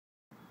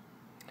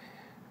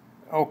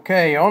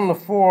Okay, on the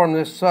forum,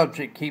 this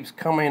subject keeps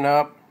coming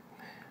up.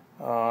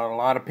 A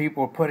lot of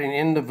people are putting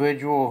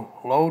individual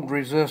load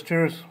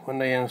resistors when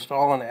they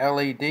install an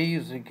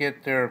LEDs to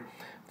get their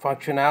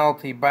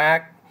functionality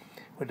back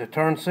with the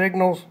turn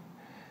signals.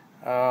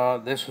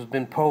 This has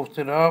been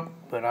posted up,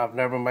 but I've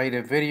never made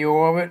a video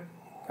of it.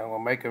 I'm going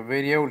to make a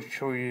video to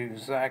show you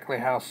exactly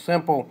how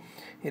simple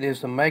it is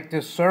to make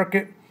this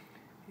circuit.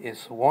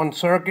 It's one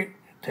circuit,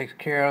 it takes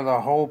care of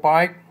the whole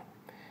bike.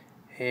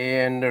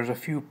 And there's a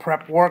few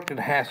prep work that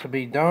has to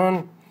be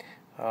done.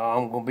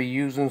 I'm going to be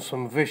using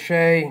some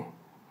Vishay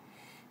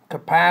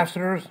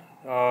capacitors,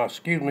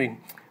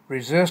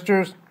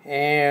 resistors,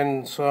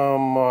 and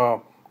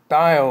some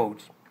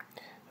diodes.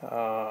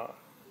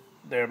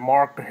 They're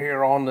marked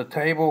here on the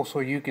table so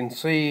you can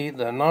see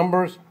the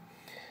numbers,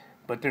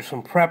 but there's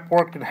some prep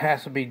work that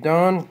has to be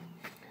done.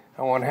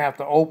 I'm going to have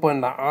to open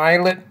the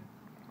eyelet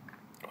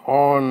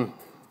on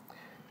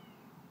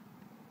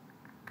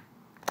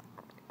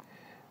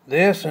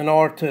this in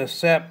order to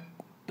accept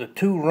the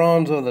two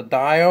runs of the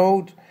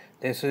diodes.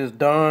 This is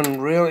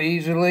done real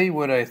easily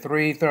with a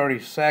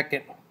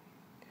 3/32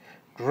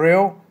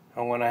 drill.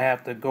 I'm going to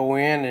have to go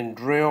in and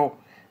drill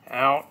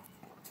out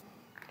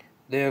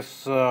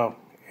this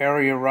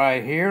area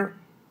right here,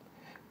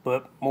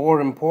 but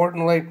more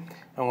importantly,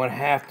 I'm going to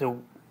have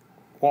to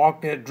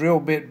walk that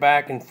drill bit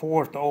back and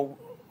forth to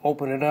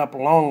open it up a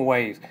long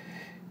ways,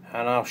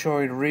 and I'll show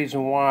you the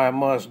reason why I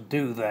must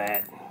do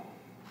that.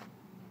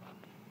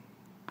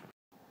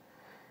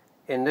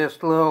 In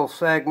this little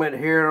segment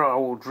here, I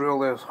will drill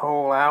this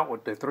hole out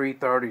with the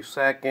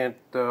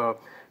 3/32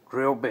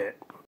 drill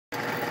bit.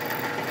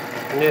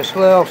 In this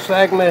little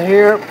segment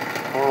here,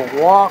 I'm going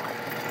to walk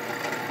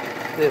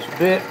this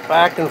bit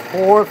back and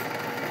forth.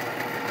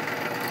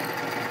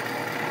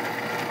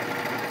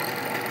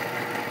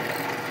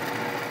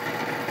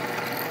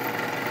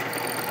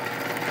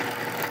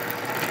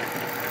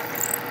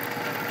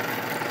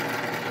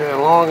 To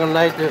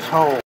elongate this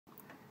hole.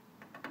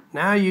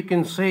 Now you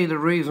can see the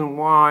reason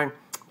why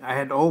I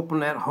had to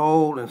open that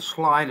hole and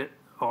slide it,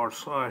 or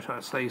should I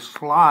say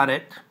slide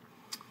it,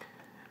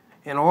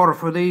 in order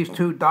for these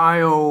two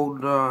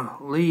diode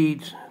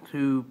leads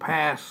to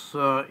pass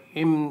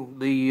in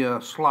the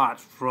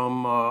slots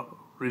from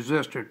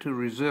resistor to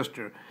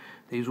resistor.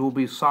 These will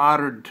be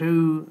soldered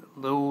to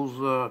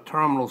those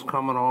terminals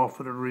coming off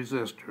of the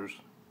resistors.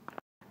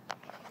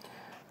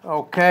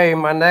 Okay,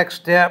 my next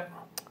step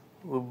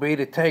will be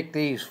to take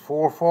these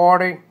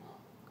 440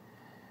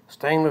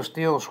 stainless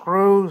steel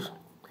screws.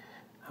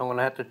 I'm going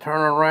to have to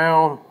turn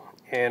around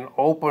and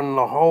open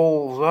the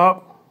holes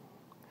up,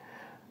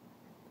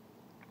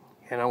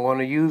 and I'm going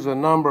to use a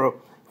number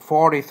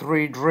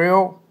 43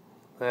 drill.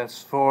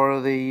 That's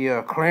for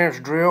the clearance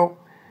drill,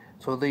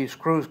 so these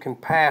screws can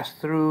pass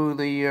through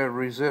the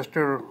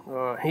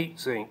resistor heat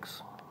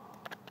sinks.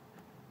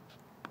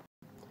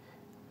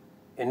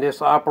 In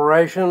this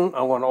operation,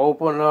 I'm going to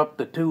open up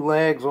the two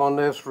legs on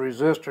this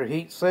resistor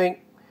heat sink,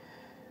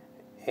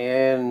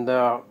 and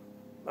I'm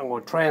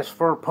going to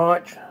transfer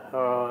punch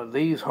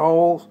these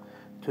holes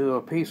to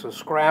a piece of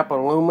scrap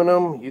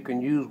aluminum. You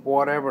can use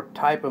whatever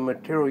type of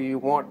material you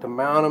want to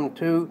mount them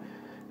to.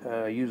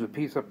 Use a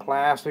piece of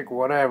plastic,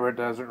 whatever, it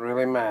doesn't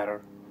really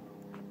matter.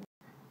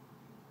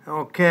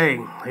 Okay,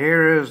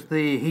 here is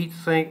the heat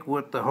sink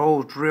with the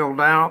holes drilled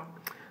out.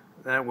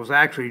 That was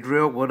actually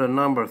drilled with a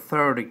number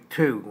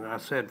 32. I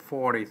said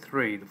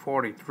 43. The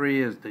 43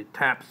 is the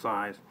tap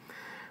size.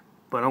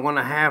 But I'm going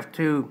to have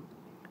to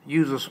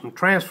use some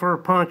transfer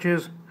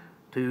punches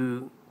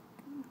to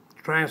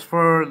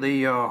transfer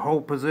the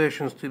hole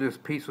positions to this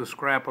piece of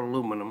scrap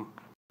aluminum.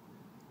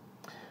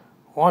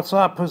 Once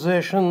I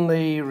position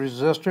the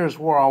resistors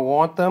where I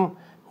want them,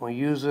 we'll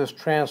use this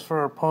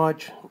transfer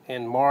punch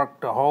and mark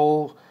the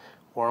holes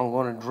where I'm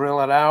going to drill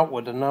it out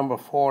with the number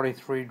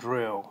 43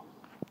 drill.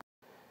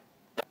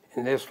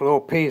 In this little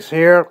piece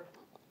here,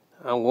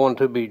 I'm going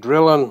to be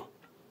drilling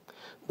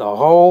the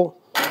hole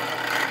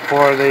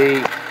for the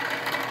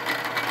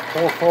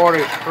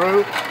 440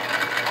 screw.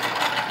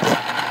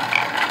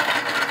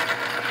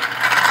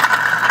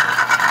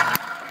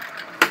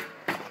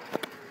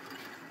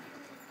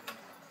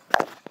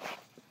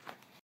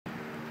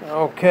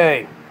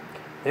 Okay,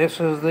 this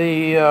is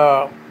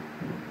the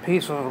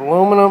piece of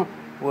aluminum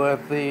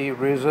with the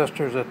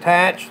resistors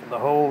attached. The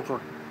holes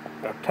are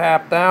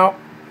tapped out.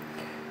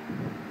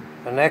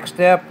 The next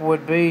step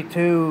would be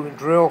to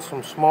drill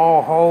some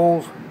small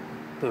holes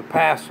to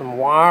pass some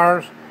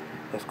wires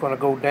that's going to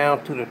go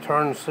down to the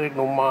turn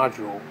signal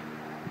module.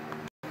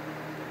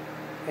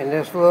 In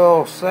this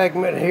little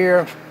segment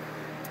here,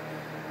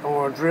 I'm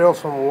going to drill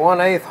some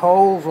 1/8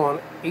 holes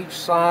on each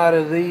side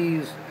of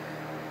these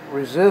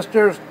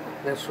resistors.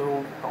 This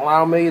will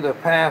allow me to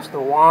pass the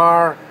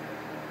wire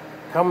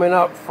coming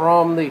up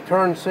from the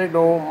turn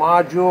signal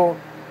module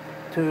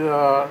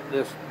to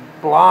this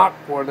block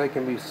where they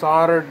can be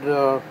soldered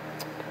to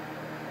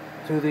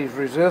these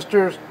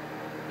resistors.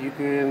 You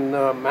can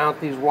mount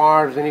these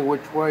wires any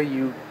which way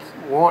you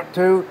want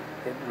to.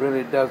 It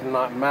really does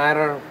not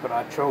matter, but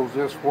I chose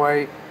this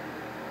way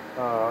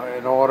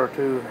in order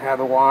to have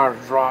the wires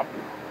drop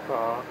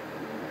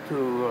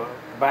to the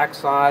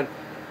backside.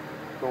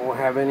 Don't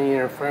have any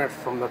interference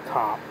from the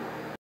top.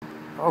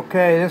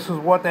 Okay, this is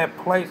what that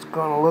plate's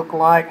going to look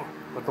like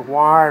with the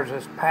wires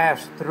that's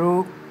passed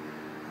through.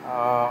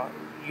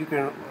 You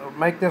can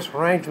make this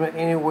arrangement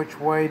any which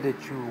way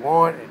that you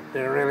want. It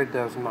really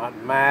does not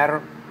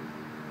matter.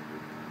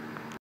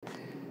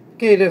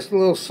 Okay, this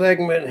little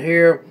segment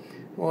here,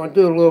 I want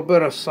to do a little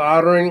bit of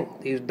soldering.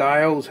 These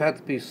diodes have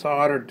to be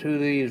soldered to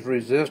these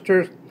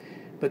resistors,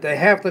 but they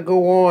have to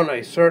go on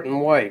a certain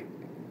way.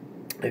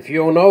 If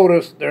you'll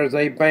notice, there's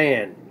a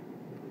band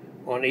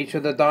on each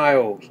of the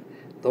diodes.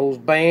 Those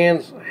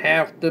bands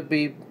have to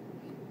be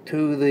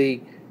to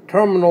the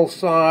terminal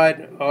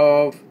side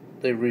of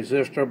the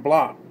resistor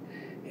block.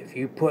 If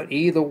you put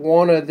either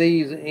one of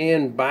these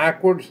in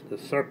backwards, the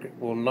circuit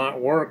will not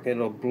work.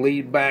 It'll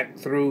bleed back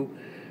through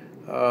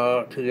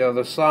to the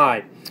other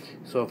side.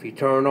 So if you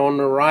turn on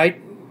the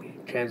right,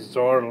 chances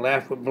are the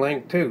left would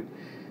blink too.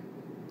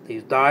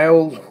 These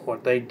diodes,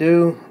 what they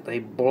do, they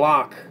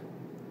block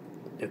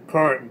the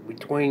current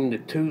between the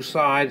two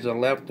sides, the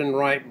left and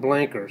right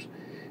blinkers.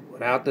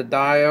 Without the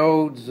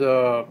diodes,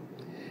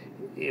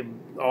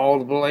 all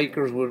the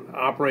blinkers would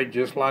operate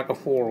just like a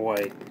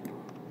four-way.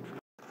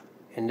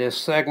 In this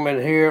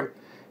segment here,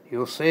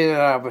 you'll see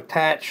that I've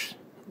attached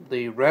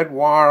the red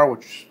wire,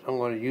 which I'm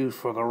going to use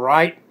for the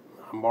right.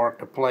 I marked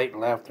the plate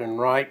left and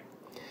right.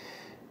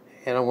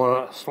 And I'm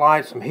going to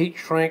slide some heat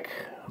shrink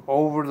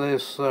over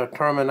this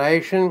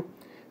termination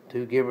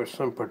to give it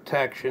some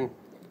protection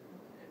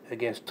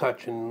against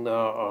touching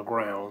the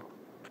ground.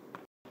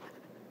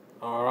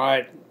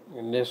 Alright,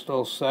 in this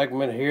little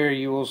segment here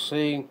you will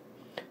see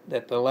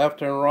that the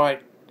left and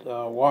right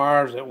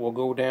wires that will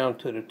go down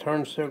to the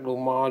turn signal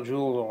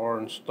module are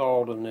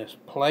installed in this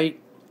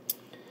plate.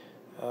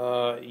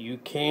 You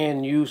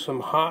can use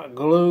some hot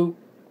glue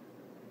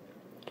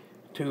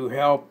to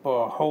help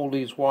hold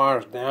these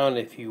wires down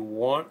if you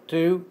want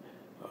to.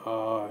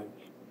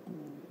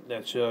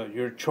 That's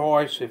your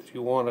choice if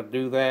you want to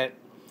do that,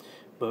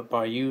 but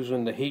by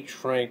using the heat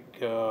shrink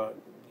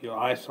you'll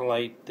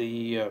isolate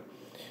the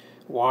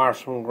wires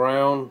from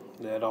ground.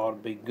 That ought to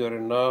be good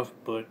enough,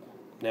 but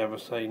never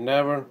say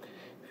never.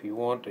 If you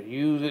want to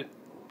use it,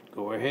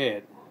 go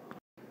ahead.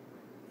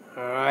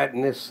 Alright,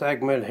 in this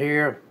segment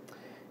here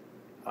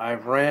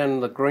I've ran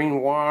the green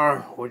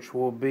wire, which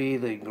will be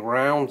the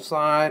ground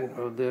side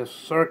of this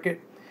circuit.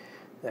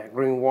 That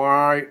green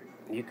wire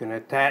you can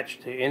attach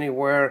to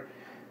anywhere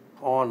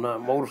on the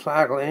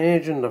motorcycle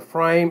engine, the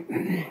frame.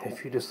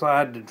 If you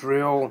decide to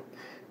drill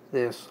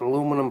this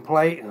aluminum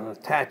plate and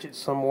attach it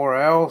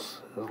somewhere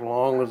else, as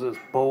long as this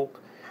bolt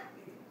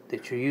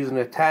that you're using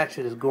to attach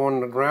it is going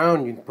to the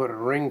ground, you can put a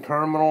ring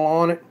terminal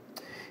on it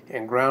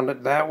and ground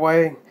it that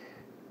way.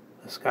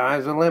 The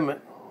sky's the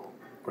limit.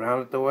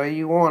 Ground it the way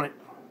you want it.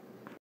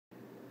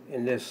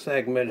 In this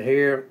segment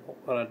here,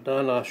 what I've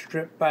done, I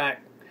stripped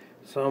back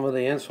some of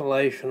the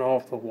insulation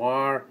off the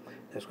wire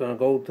that's going to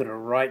go to the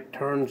right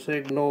turn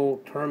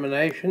signal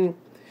termination,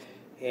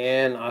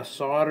 and I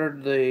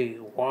soldered the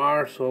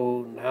wire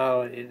so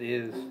now it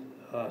is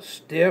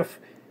stiff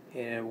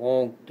and it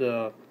won't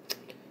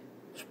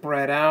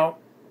spread out,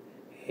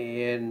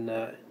 and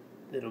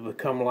it'll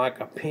become like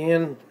a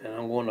pin, and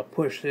I'm going to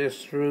push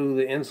this through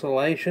the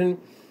insulation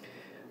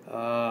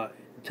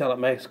until it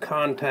makes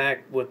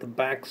contact with the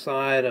back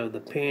side of the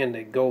pin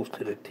that goes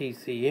to the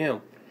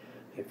TCM.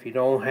 If you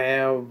don't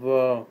have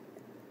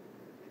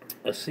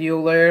a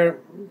seal there,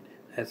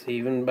 that's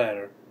even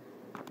better.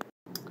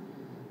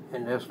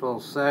 In this little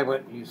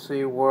segment you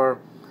see where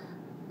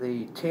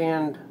the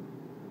tinned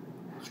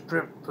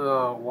stripped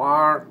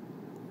wire,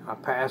 I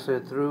pass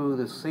it through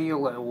the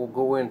seal that will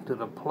go into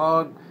the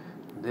plug.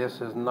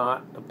 This is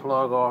not the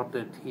plug off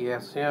the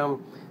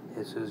TSM.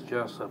 This is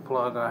just a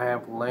plug I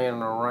have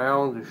laying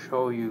around to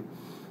show you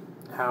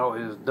how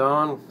it is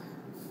done.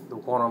 The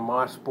one on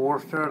my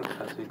Sportster,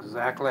 that's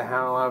exactly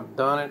how I've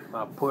done it.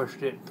 I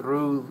pushed it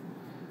through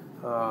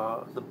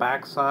the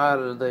back side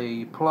of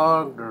the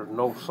plug. There's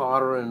no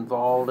solder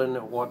involved in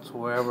it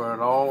whatsoever at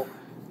all.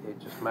 It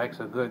just makes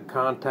a good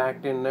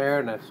contact in there,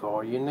 and that's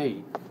all you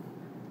need.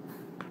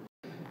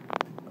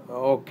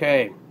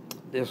 Okay,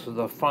 this is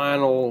the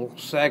final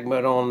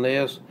segment on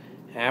this.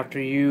 After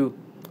you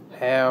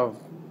have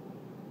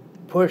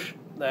pushed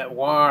that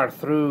wire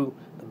through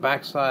the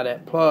backside of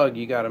that plug,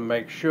 you got to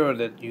make sure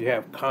that you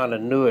have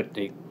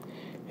continuity.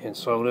 And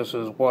so this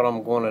is what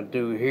I'm going to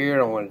do here.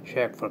 I'm going to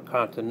check for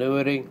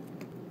continuity.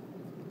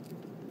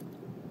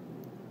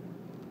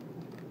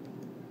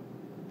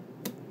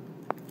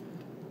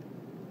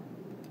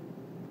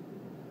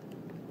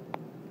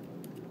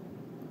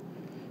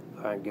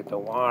 If I can get the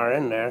wire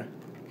in there.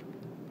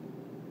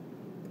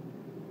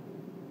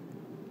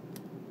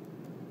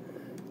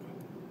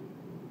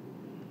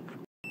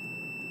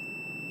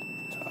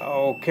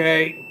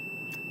 Okay,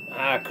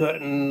 I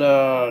couldn't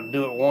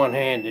do it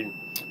one-handed,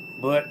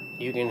 but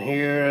you can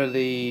hear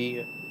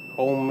the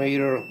ohm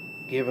meter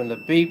giving the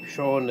beep,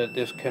 showing that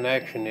this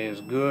connection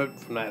is good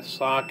from that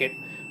socket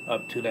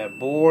up to that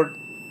board.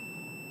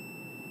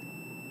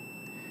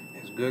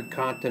 good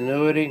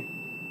continuity.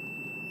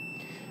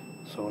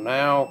 So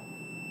now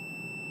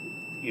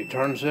your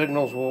turn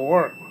signals will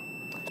work.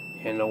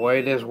 And the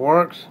way this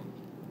works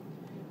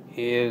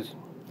is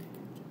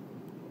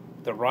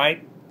the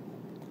right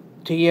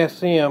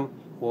TSM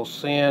will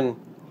send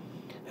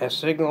a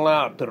signal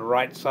out to the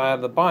right side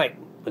of the bike.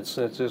 But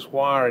since this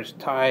wire is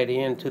tied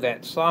into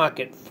that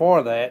socket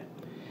for that,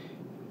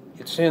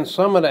 it sends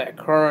some of that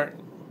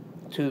current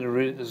to the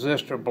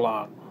resistor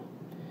block.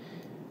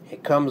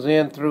 It comes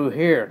in through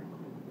here.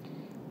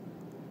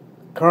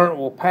 Current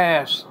will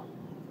pass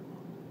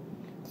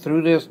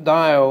through this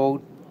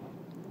diode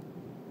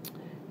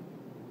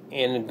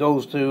and it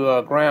goes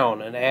to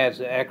ground and adds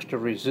the extra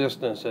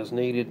resistance as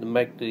needed to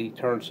make the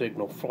turn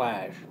signal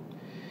flash.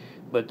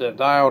 But the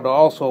diode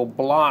also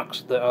blocks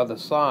the other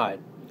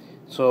side,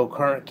 so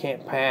current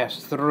can't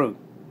pass through.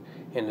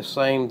 In the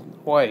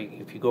same way,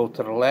 if you go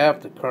to the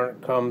left, the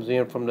current comes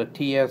in from the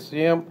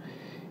TSM,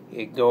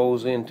 it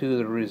goes into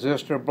the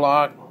resistor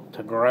block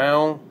to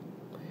ground.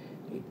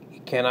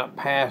 It cannot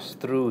pass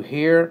through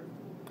here.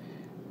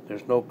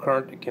 There's no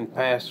current that can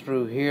pass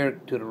through here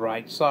to the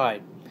right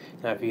side.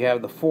 Now if you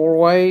have the four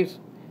ways,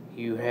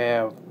 you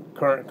have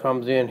current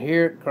comes in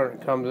here,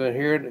 current comes in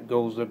here, and it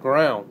goes to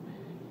ground.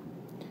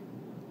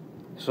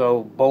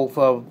 So both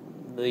of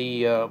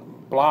the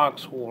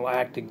blocks will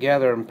act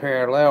together in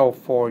parallel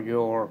for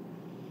your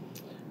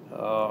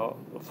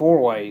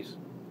four ways.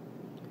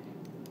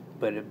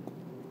 But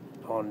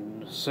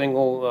on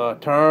single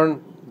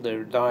turn,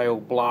 the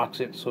diode blocks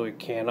it so it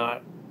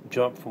cannot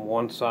jump from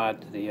one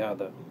side to the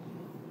other.